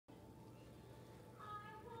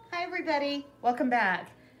everybody. Welcome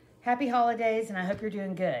back. Happy holidays, and I hope you're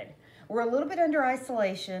doing good. We're a little bit under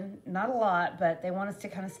isolation, not a lot, but they want us to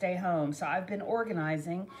kind of stay home. So I've been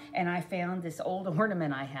organizing, and I found this old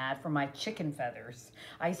ornament I had for my chicken feathers.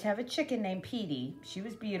 I used to have a chicken named Petey. She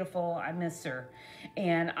was beautiful. I miss her.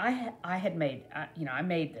 And I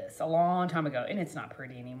made this a long time ago, and it's not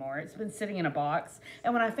pretty anymore. It's been sitting in a box.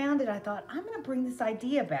 And when I found it, I thought, I'm going to bring this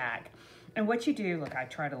idea back. And what you do, look, I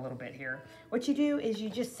tried a little bit here. What you do is you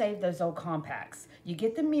just save those old compacts. You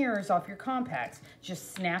get the mirrors off your compacts,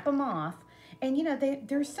 just snap them off, and you know,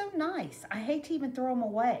 they're so nice. I hate to even throw them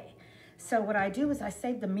away. So what I do is I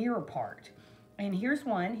save the mirror part. And here's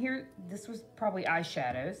one, this was probably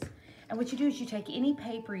eyeshadows. And what you do is you take any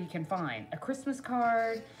paper you can find, a Christmas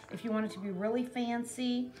card, if you want it to be really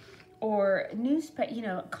fancy, or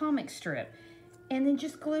newspaper, comic strip, and then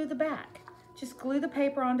just glue the back. Just glue the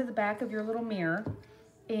paper onto the back of your little mirror,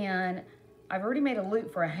 and I've already made a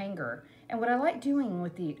loop for a hanger. And what I like doing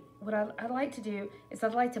with what I like to do is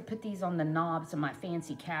I'd like to put these on the knobs of my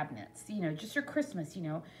fancy cabinets, just for Christmas,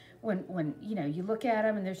 when you look at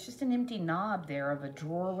them and there's just an empty knob there of a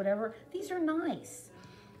drawer or whatever. These are nice.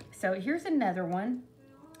 So here's another one.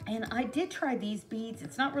 And I did try these beads.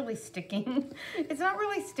 It's not really sticking. It's not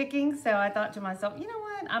really sticking. So I thought to myself, you know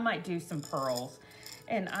what? I might do some pearls.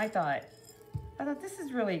 And I thought this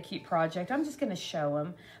is really a cute project. I'm just gonna show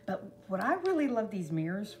them. But what I really love these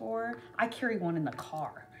mirrors for, I carry one in the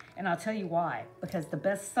car. And I'll tell you why. Because the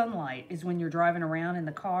best sunlight is when you're driving around in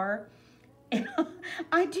the car. And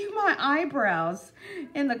I do my eyebrows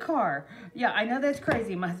in the car. Yeah, I know that's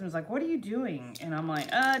crazy. My husband's like, what are you doing? And I'm like,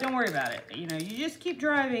 don't worry about it. You just keep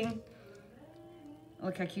driving.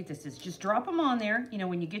 Look how cute this is. Just drop them on there.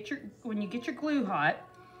 When you get your glue hot,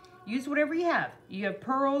 use whatever you have. You have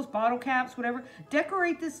pearls, bottle caps, whatever.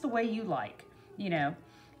 Decorate this the way you like,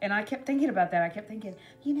 And I kept thinking about that. I kept thinking,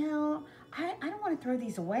 I don't want to throw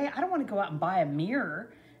these away. I don't want to go out and buy a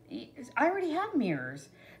mirror. I already have mirrors.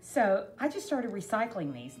 So I just started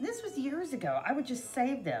recycling these. And this was years ago. I would just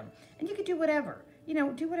save them. And you could do whatever,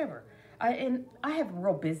 do whatever. I have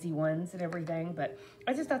real busy ones and everything, but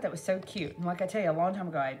I just thought that was so cute. And like I tell you, a long time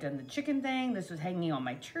ago, I had done the chicken thing. This was hanging on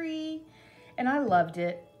my tree. And I loved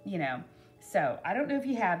it. So I don't know if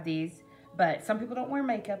you have these, but some people don't wear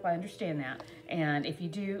makeup. I understand that. And if you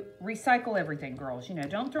do, recycle everything, girls.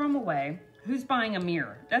 Don't throw them away. Who's buying a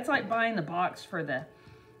mirror? That's like buying the box for the,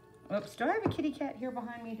 oops, do I have a kitty cat here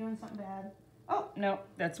behind me doing something bad? Oh, no,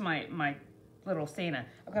 that's my little Santa.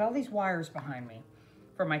 I've got all these wires behind me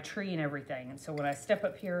for my tree and everything. And so when I step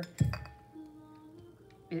up here,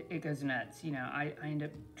 it goes nuts. I end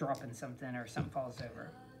up dropping something or something falls over.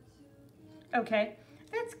 Okay.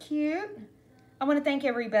 That's cute. I want to thank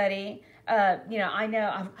everybody. I know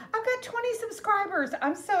I've got 20 subscribers.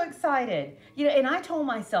 I'm so excited. And I told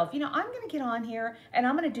myself, I'm going to get on here and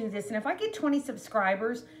I'm going to do this. And if I get 20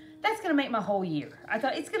 subscribers, that's going to make my whole year. I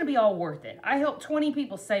thought it's going to be all worth it. I helped 20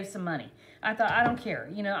 people save some money. I thought, I don't care.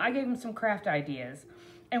 I gave them some craft ideas.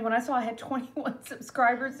 And when I saw I had 21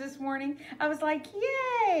 subscribers this morning, I was like,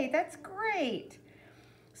 yay, that's great.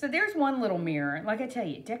 So there's one little mirror. Like I tell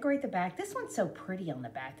you, decorate the back. This one's so pretty on the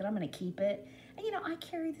back that I'm going to keep it. And, I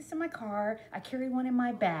carry this in my car. I carry one in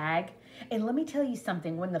my bag. And let me tell you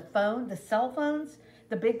something. When the cell phones,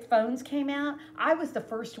 the big phones came out, I was the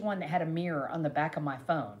first one that had a mirror on the back of my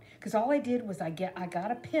phone. Because all I did was I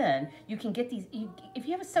got a pin. You can get these. If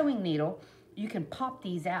you have a sewing needle, you can pop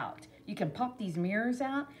these out. You can pop these mirrors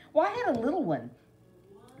out. Well, I had a little one.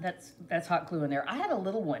 That's hot glue in there. I had a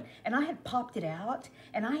little one, and I had popped it out,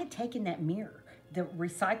 and I had taken that mirror, the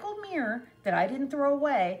recycled mirror that I didn't throw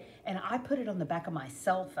away, and I put it on the back of my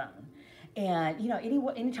cell phone. And,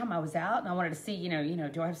 anytime I was out and I wanted to see,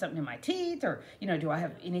 do I have something in my teeth or, do I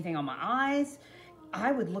have anything on my eyes?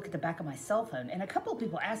 I would look at the back of my cell phone. And a couple of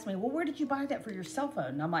people asked me, well, where did you buy that for your cell phone?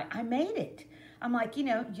 And I'm like, I made it. I'm like,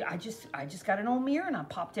 I just got an old mirror and I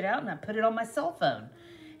popped it out and I put it on my cell phone.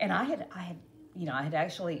 And I had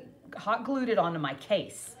actually hot glued it onto my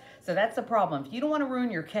case. So that's the problem. If you don't want to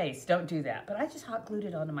ruin your case, don't do that. But I just hot glued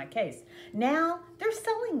it onto my case. Now they're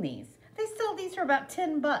selling these. They sell these for about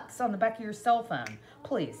 10 bucks on the back of your cell phone.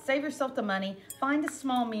 Please save yourself the money, find a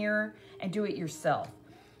small mirror and do it yourself.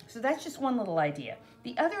 So that's just one little idea.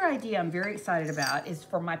 The other idea I'm very excited about is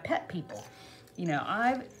for my pet people.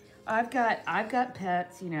 I've got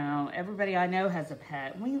pets, everybody I know has a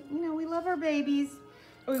pet. We love our babies.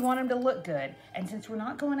 We want them to look good. And since we're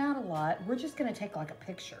not going out a lot, we're just going to take like a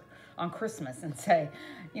picture on Christmas and say,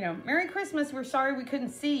 Merry Christmas, we're sorry we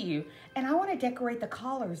couldn't see you. And I want to decorate the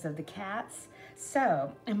collars of the cats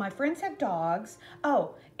So, and my friends have dogs.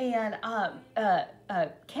 Oh, and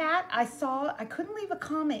Kat, I couldn't leave a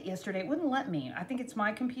comment yesterday. It wouldn't let me. I think it's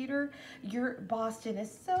my computer. Your Boston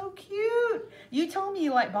is so cute. You told me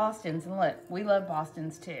you like Bostons, and look, we love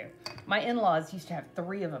Bostons too. My in-laws used to have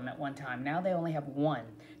 3 of them at one time. Now they only have 1.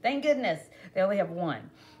 Thank goodness they only have 1.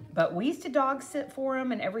 But we used to dog sit for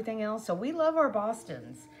them and everything else, so we love our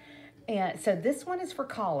Bostons. And so this one is for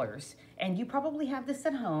collars, and you probably have this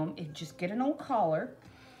at home. Just get an old collar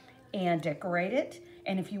and decorate it.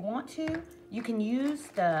 And if you want to, you can use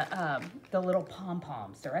the little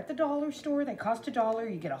pom-poms. They're at the dollar store. They cost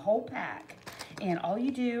 $1. You get a whole pack. And all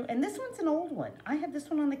you do, and this one's an old one. I had this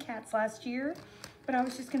one on the cats last year, but I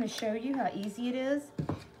was just going to show you how easy it is.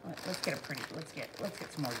 Let's get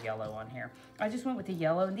some more yellow on here. I just went with the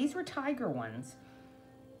yellow, and these were tiger ones.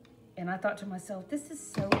 And I thought to myself, this is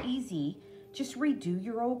so easy. Just redo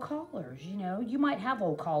your old collars, you know. You might have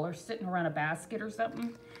old collars sitting around a basket or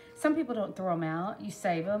something. Some people don't throw them out. You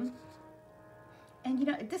save them. And, you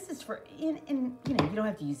know, this is for, you know, you don't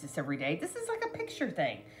have to use this every day. This is like a picture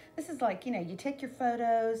thing. This is like, you know, you take your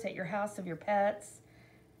photos at your house of your pets.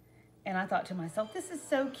 And I thought to myself, this is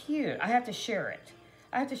so cute. I have to share it.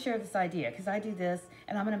 I have to share this idea because I do this,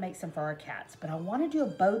 and I'm going to make some for our cats. But I want to do a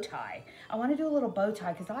bow tie. I want to do a little bow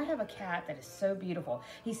tie because I have a cat that is so beautiful.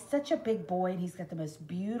 He's such a big boy, and he's got the most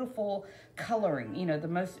beautiful coloring, you know, the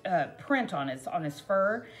most print on his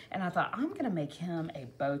fur. And I thought, I'm going to make him a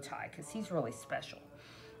bow tie because he's really special.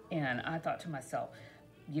 And I thought to myself,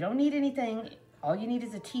 you don't need anything. All you need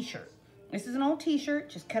is a t-shirt. This is an old t-shirt.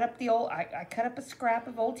 Just cut up the old, I cut up a scrap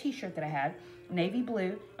of old t-shirt that I had, navy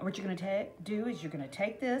blue. And what you're going to do is you're going to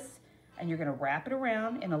take this and you're going to wrap it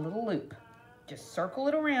around in a little loop. Just circle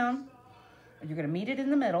it around, and you're going to meet it in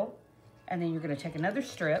the middle. And then you're going to take another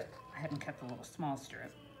strip. I hadn't cut the little small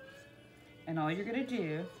strip. And all you're going to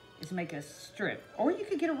do is make a strip. Or you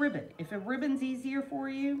could get a ribbon. If a ribbon's easier for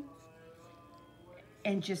you,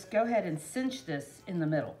 and just go ahead and cinch this in the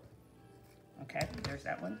middle. Okay, there's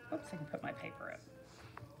that one. Oops, I can put my paper up.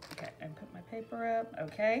 Okay, and put my paper up,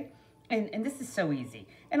 okay. And this is so easy.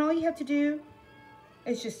 And all you have to do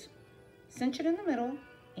is just cinch it in the middle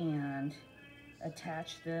and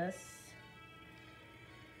attach this.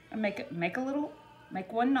 And make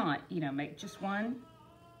one knot, you know, make just one.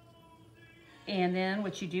 And then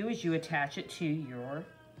what you do is you attach it to your,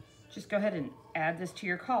 just go ahead and add this to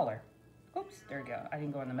your collar. Oops, there you go. I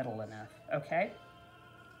didn't go in the middle enough, okay?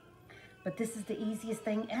 But this is the easiest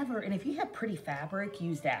thing ever. And if you have pretty fabric,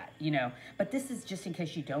 use that, you know. But this is just in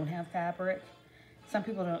case you don't have fabric. Some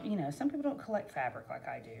people don't, you know, some people don't collect fabric like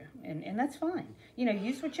I do. And that's fine. You know,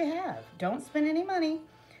 use what you have. Don't spend any money.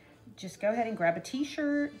 Just go ahead and grab a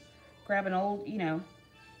t-shirt. Grab an old, you know,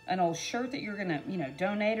 an old shirt that you're going to, you know,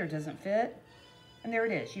 donate or doesn't fit. And there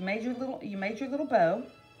it is. You made your little bow.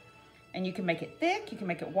 And you can make it thick, you can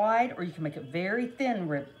make it wide, or you can make it very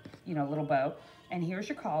thin, you know, little bow. And here's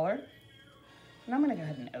your collar. And I'm going to go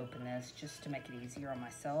ahead and open this just to make it easier on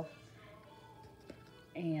myself.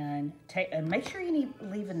 And make sure you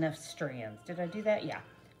leave enough strands. Did I do that? Yeah.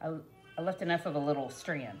 I left enough of a little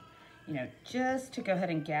strand, you know, just to go ahead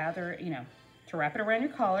and gather, you know, to wrap it around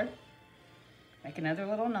your collar. Make another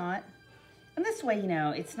little knot. And this way, you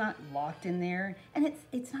know, it's not locked in there, and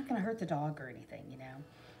it's not going to hurt the dog or anything, you know.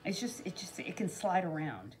 It can slide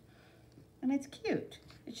around. And it's cute.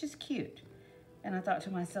 It's just cute. And I thought to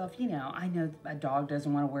myself, you know, I know a dog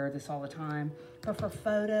doesn't want to wear this all the time, but for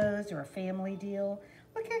photos or a family deal,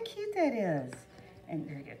 look how cute that is. And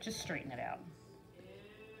there you go, just straighten it out.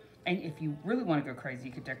 And if you really want to go crazy,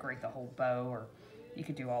 you could decorate the whole bow, or you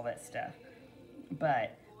could do all that stuff.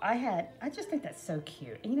 But I just think that's so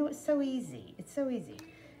cute. And you know, it's so easy. It's so easy.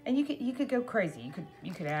 And you could go crazy.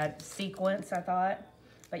 You could add sequins, I thought.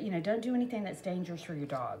 But, you know, don't do anything that's dangerous for your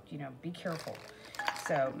dog. You know, be careful.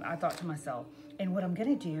 So I thought to myself, and what I'm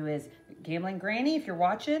going to do is, Gambling Granny, if you're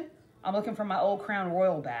watching, I'm looking for my old Crown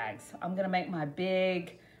Royal bags. I'm going to make my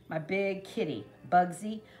big kitty,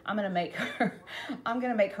 Bugsy. I'm going to make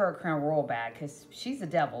her a Crown Royal bag because she's a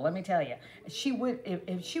devil, let me tell you. She would,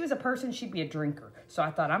 if she was a person, she'd be a drinker. So I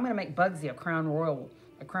thought, I'm going to make Bugsy a Crown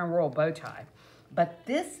Royal bow tie. But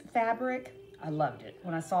this fabric, I loved it.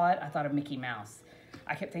 When I saw it, I thought of Mickey Mouse.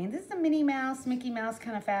 I kept thinking, this is a Minnie Mouse, Mickey Mouse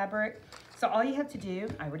kind of fabric. So all you have to do,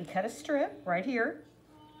 I already cut a strip right here.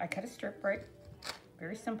 I cut a strip right,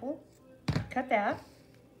 very simple. Cut that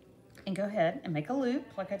and go ahead and make a loop,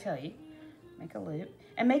 like I tell you. Make a loop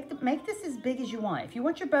and make this as big as you want. If you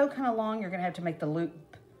want your bow kind of long, you're gonna have to make the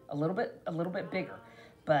loop a little bit bigger.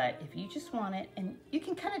 But if you just want it, and you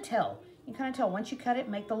can kind of tell, once you cut it,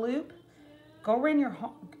 make the loop, go around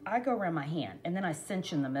I go around my hand, and then I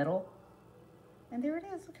cinch in the middle. And there it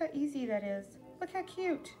is. Look how easy that is. Look how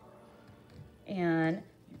cute. And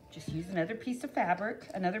just use another piece of fabric,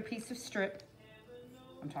 another piece of strip.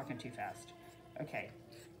 I'm talking too fast. Okay.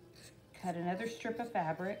 Cut another strip of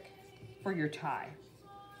fabric for your tie.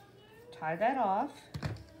 Tie that off,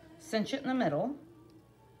 cinch it in the middle,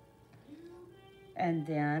 and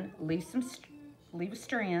then leave a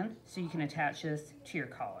strand so you can attach this to your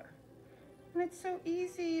collar. And it's so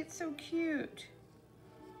easy, it's so cute.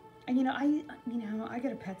 And I go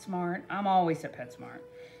to PetSmart. I'm always at PetSmart.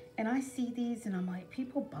 And I see these and I'm like,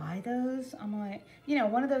 people buy those? I'm like,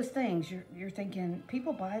 one of those things you're thinking,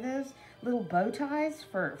 people buy those little bow ties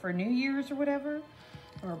for New Year's or whatever,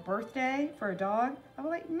 or a birthday for a dog. I'm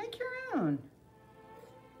like, make your own.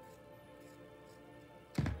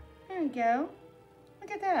 There you go.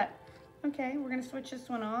 Look at that. Okay, we're gonna switch this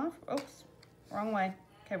one off. Oops, wrong way.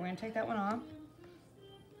 Okay, we're gonna take that one off.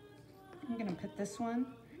 I'm gonna put this one,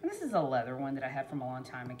 and this is a leather one that I had from a long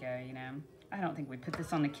time ago, I don't think we put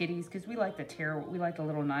this on the kitties because we like the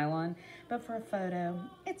little nylon, but for a photo,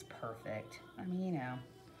 it's perfect. I mean,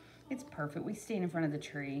 it's perfect. We stand in front of the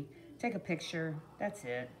tree, take a picture, that's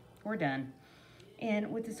it. We're done.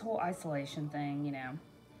 And with this whole isolation thing,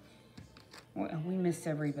 we miss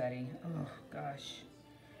everybody. Oh, gosh.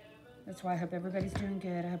 That's why I hope everybody's doing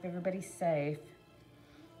good. I hope everybody's safe.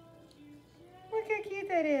 Look how cute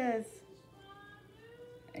that is.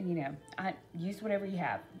 And, I use whatever you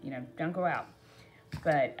have. Don't go out.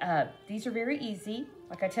 But these are very easy.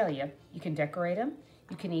 Like I tell you, you can decorate them.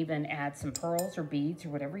 You can even add some pearls or beads or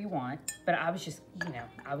whatever you want. But I was just,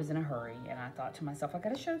 I was in a hurry. And I thought to myself, I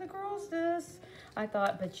got to show the girls this. I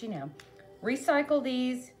thought, but, recycle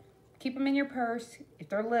these. Keep them in your purse. If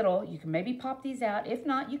they're little, you can maybe pop these out. If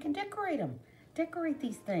not, you can decorate them. Decorate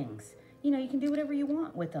these things. You can do whatever you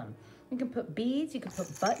want with them. You can put beads. You can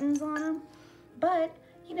put buttons on them. But,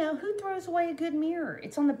 who throws away a good mirror?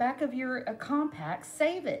 It's on the back of your compact.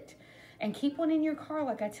 Save it. And keep one in your car.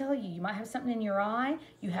 Like I tell you, you might have something in your eye.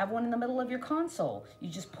 You have one in the middle of your console. You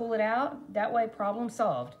just pull it out. That way, problem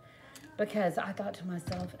solved. Because I thought to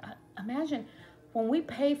myself, imagine... when we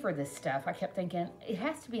pay for this stuff, I kept thinking, it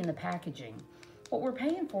has to be in the packaging. What we're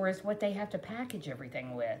paying for is what they have to package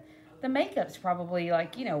everything with. The makeup's probably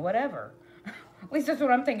like, whatever. At least that's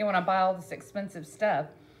what I'm thinking when I buy all this expensive stuff.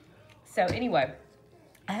 So anyway,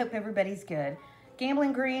 I hope everybody's good.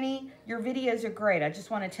 Gambling Granny, your videos are great. I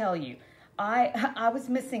just want to tell you, I was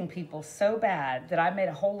missing people so bad that I made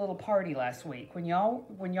a whole little party last week. When y'all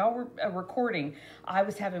were recording, I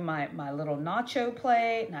was having my little nacho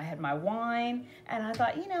plate and I had my wine, and I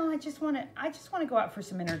thought, I just want to go out for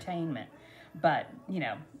some entertainment. But,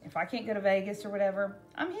 if I can't go to Vegas or whatever,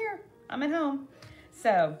 I'm here. I'm at home.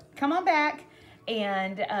 So come on back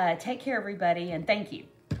and take care, everybody, and thank you.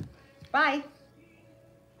 Bye.